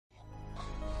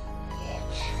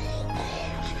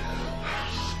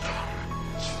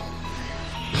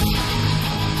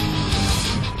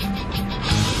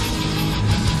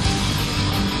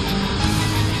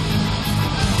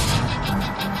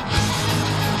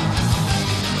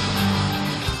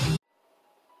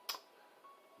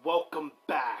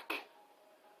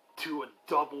to a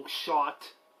double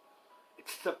shot,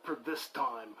 except for this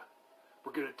time,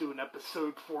 we're going to do an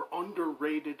episode for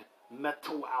underrated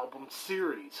metal album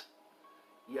series.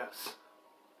 Yes.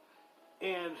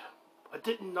 And I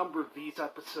didn't number these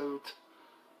episodes,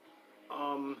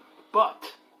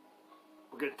 but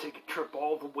we're going to take a trip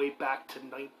all the way back to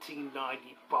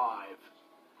 1995.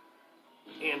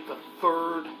 And the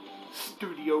third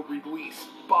studio release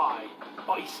by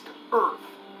Iced Earth.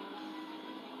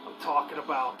 I'm talking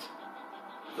about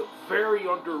the very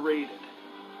underrated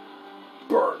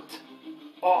Burnt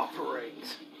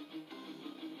Offerings.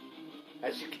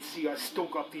 As you can see, I still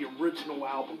got the original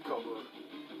album cover.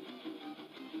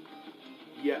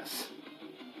 Yes.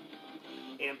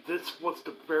 And this was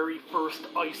the very first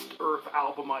Iced Earth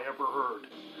album I ever heard.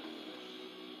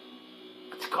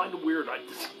 It's kind of weird. I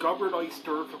discovered Iced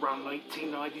Earth around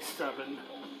 1997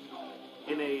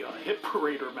 in a Hit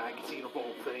Parader magazine, of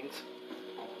all things.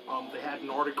 They had an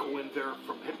article in there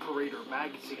from Hit Parader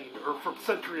magazine, or from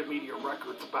Century Media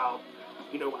Records, about,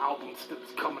 albums that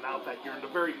was coming out that year. And the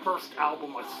very first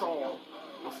album I saw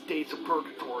was Days of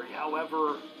Purgatory.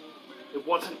 However, it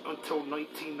wasn't until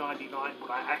 1999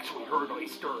 when I actually heard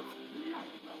Iced Earth.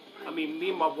 I mean, me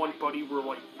and my one buddy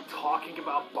were, talking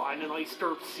about buying an Iced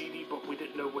Earth CD, but we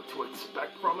didn't know what to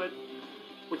expect from it,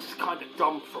 which is kind of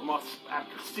dumb from us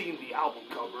after seeing the album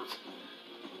covers.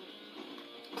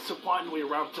 So finally,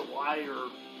 around July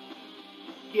of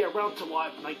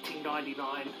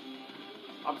 1999,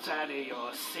 I was at a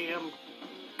Sam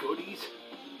Goodies.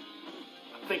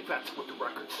 I think that's what the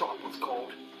record shop was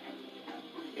called.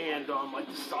 And I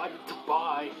decided to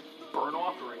buy Burnt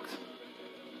Offerings.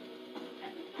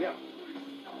 Yeah.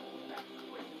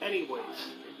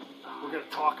 Anyways, we're going to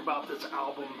talk about this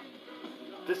album.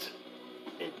 This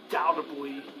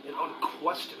undoubtedly and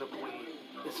unquestionably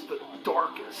is the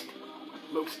darkest,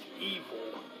 most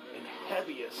evil, and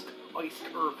heaviest Iced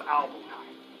Earth album.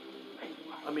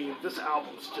 I mean, this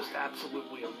album's just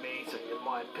absolutely amazing, in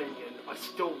my opinion. I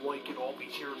still like it all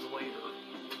these years later,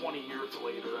 20 years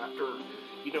later, after,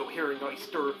 hearing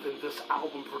Iced Earth and this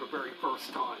album for the very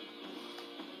first time.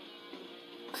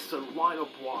 So,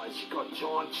 lineup-wise, you got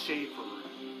Jon Schaffer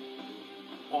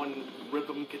on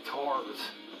rhythm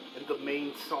guitars and the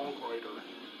main songwriter.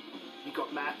 You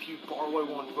got Matthew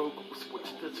Barlow on vocals,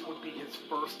 which this would be his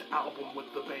first album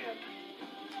with the band.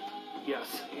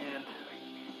 Yes, and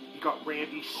you got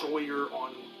Randy Sawyer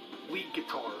on lead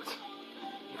guitars.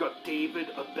 You got David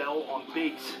Abell on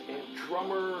bass, and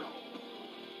drummer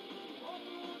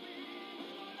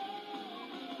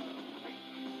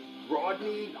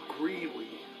Rodney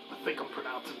Greeley. I think I'm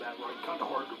pronouncing that right. Kind of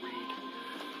hard to read.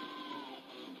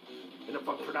 And if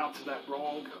I'm pronouncing that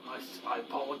wrong, I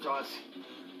apologize.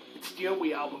 It's the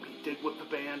only album he did with the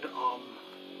band.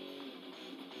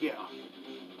 Yeah.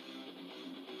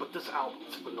 But this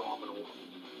album's phenomenal.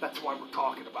 That's why we're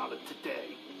talking about it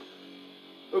today.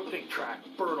 Opening track,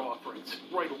 Burnt Offerings,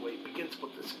 right away begins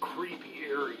with this creepy,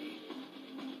 eerie,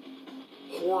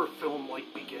 horror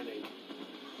film-like beginning.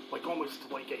 Almost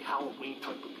like a Halloween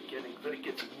type of beginning. Then it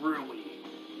gets really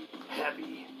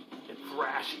heavy and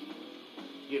thrashy,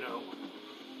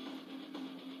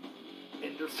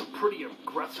 And there's some pretty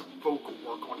aggressive vocal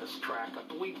work on this track. I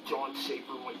believe Jon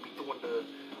Schaffer might be doing the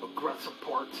aggressive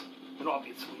parts, and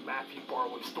obviously Matthew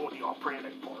Barlow's doing the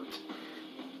operatic parts.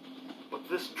 But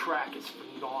this track is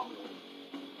phenomenal.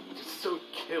 It's just so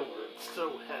killer, it's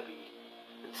so heavy,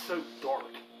 it's so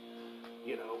dark,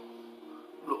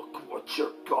 Look what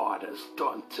your God has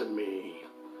done to me.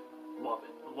 Love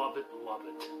it, love it, love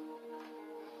it.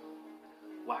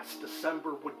 Last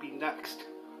December would be next.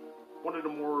 One of the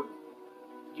more,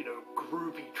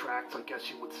 groovy tracks, I guess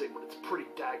you would say, but it's pretty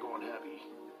daggone heavy.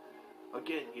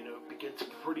 Again, it begins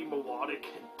pretty melodic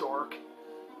and dark,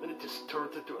 then it just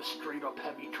turns into a straight up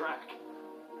heavy track.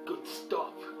 Good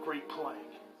stuff, great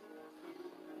playing.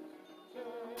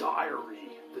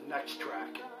 Diary, the next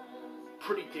track.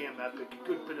 Pretty damn epic, a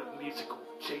good bit of musical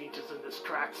changes in this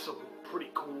track, some pretty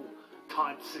cool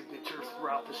time signatures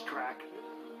throughout this track.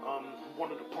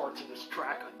 One of the parts of this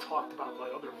track I talked about in my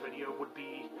other video would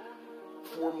be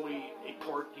formerly a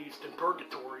part used in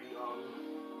Purgatory,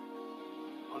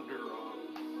 under,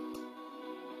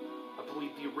 I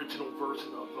believe the original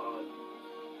version of,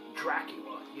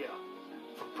 Dracula, yeah,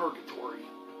 from Purgatory.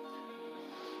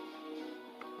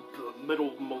 The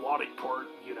middle melodic part,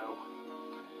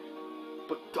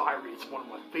 But Diary is one of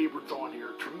my favorites on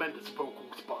here. Tremendous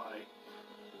vocals by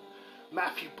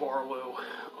Matthew Barlow.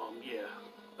 Yeah.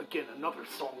 Again, another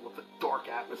song with a dark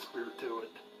atmosphere to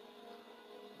it.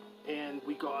 And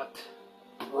we got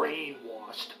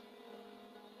Brainwashed.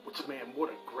 Which, man, what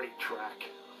a great track.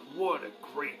 What a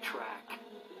great track.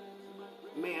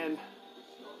 man,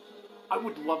 I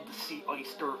would love to see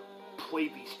Iced Earth play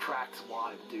these tracks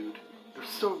live, dude. They're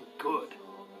so good.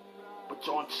 But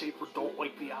Jon Schaffer don't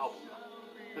like the album.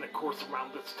 And of course,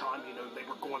 around this time, they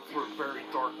were going through a very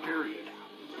dark period.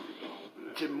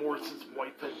 Jim Morrison's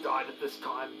wife had died at this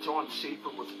time. Jon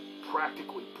Schaffer was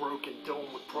practically broke and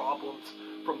dealing with problems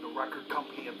from the record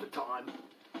company at the time.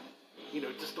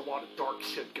 Just a lot of dark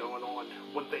shit going on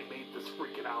when they made this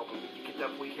freaking album. You can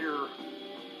definitely hear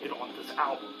it on this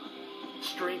album.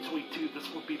 Strangely, too, this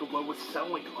would be the lowest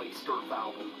selling Iced Earth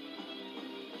album.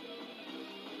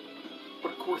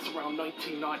 But of course, around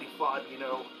 1995,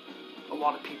 a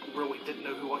lot of people really didn't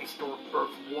know who Iced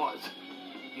Earth was,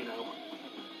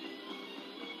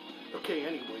 Okay,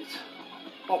 anyways.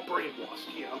 Oh,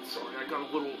 Brainwashed. Yeah, I'm sorry. I got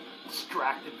a little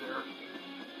distracted there.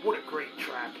 What a great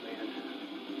track, man.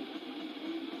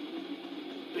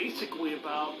 Basically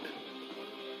about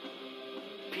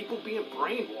people being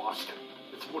brainwashed.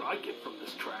 It's what I get from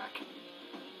this track.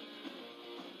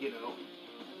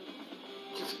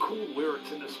 Just cool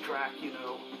lyrics in this track,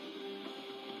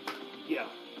 Yeah.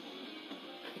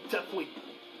 Definitely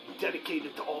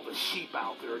dedicated to all the sheep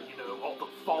out there, all the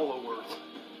followers.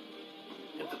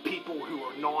 And the people who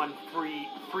are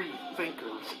free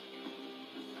thinkers.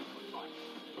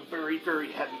 A very,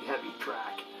 very heavy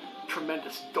track.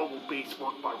 Tremendous double bass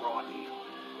work by Rodney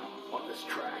on this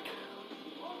track.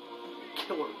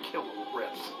 Killer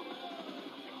riffs.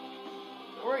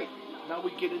 Alright, now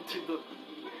we get into the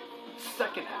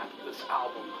second half of this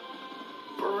album.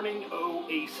 Burning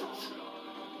Oasis.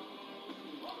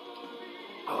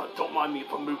 Don't mind me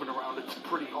if I'm moving around, it's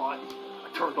pretty hot.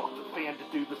 I turned off the fan to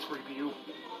do this review.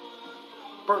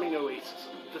 Burning Oasis.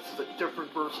 This is a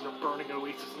different version of Burning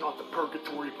Oasis, not the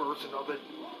Purgatory version of it.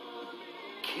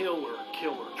 Killer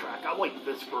track. I like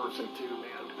this version too,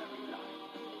 man.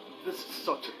 This is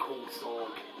such a cool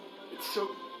song. It's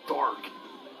so dark.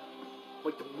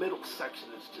 Like the middle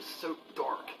section is just so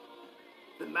dark.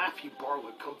 Then Matthew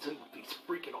Barlow comes in with these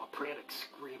freaking operatic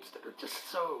screams that are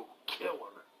just so killer,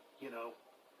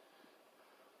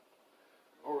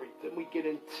 Alright, then we get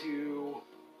into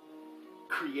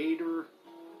Creator's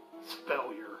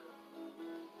Failure.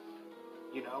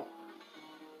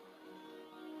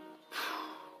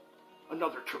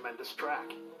 Another tremendous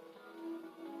track.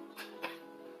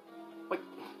 Like,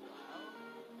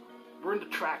 we're into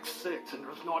track 6 and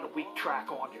there's not a weak track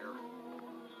on here.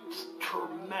 Just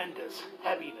tremendous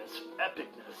heaviness,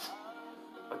 epicness.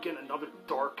 Again, another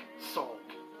dark song,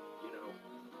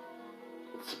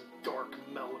 with some dark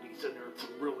melodies in there and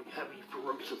some really heavy,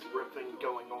 ferocious riffing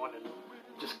going on, and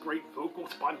just great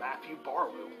vocals by Matthew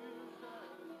Barlow.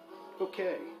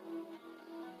 Okay.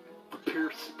 The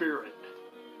Pure Spirit.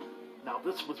 Now,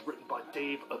 this was written by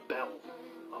Dave Abell.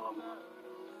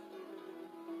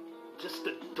 Just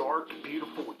a dark,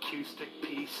 beautiful acoustic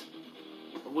piece.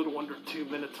 A little under 2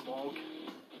 minutes long.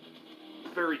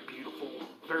 Very beautiful,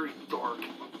 very dark,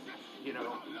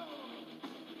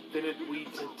 Then it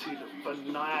leads into the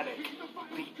fanatic,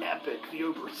 the epic, the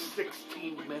over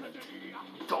 16-minute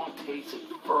Dante's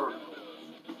Inferno.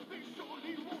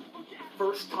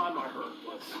 First time I heard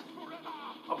this,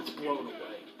 I was blown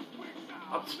away.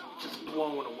 I was just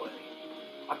blown away.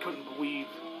 I couldn't believe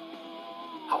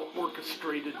how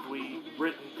orchestratedly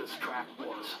written this track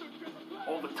was.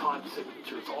 All the time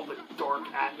signatures, all the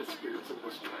dark atmospheres in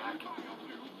this track.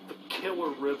 The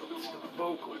killer rhythms, the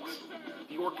vocals,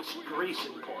 the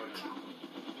orchestration part.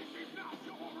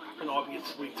 And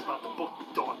obviously it's about the book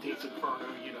Dante's Inferno,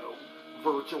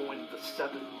 Virgil and the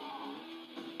 7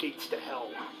 gates to hell,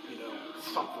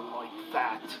 something like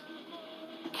that.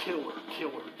 Killer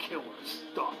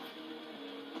stuff.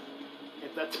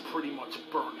 And that's pretty much a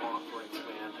burnt offerings,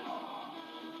 man.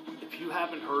 If you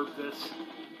haven't heard this,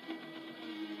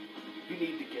 you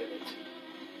need to get it.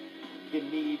 You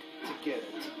need to get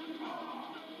it.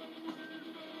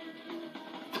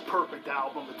 It's a perfect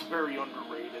album. It's very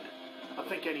underrated. I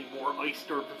think anymore, Iced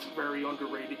Earth is very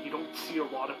underrated. You don't see a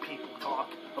lot of people talk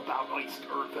about Iced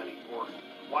Earth anymore.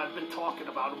 Well, I've been talking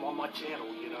about them on my channel,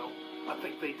 I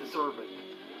think they deserve it.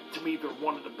 To me, they're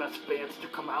one of the best bands to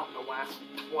come out in the last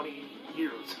 20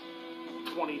 years.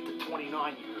 20 to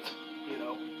 29 years,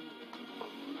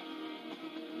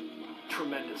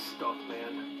 Tremendous stuff,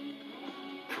 man.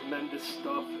 Tremendous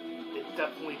stuff. And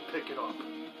definitely pick it up.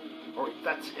 Alright,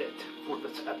 that's it for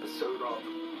this episode of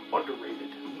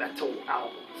Underrated Metal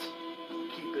Albums.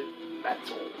 Keep it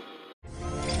metal.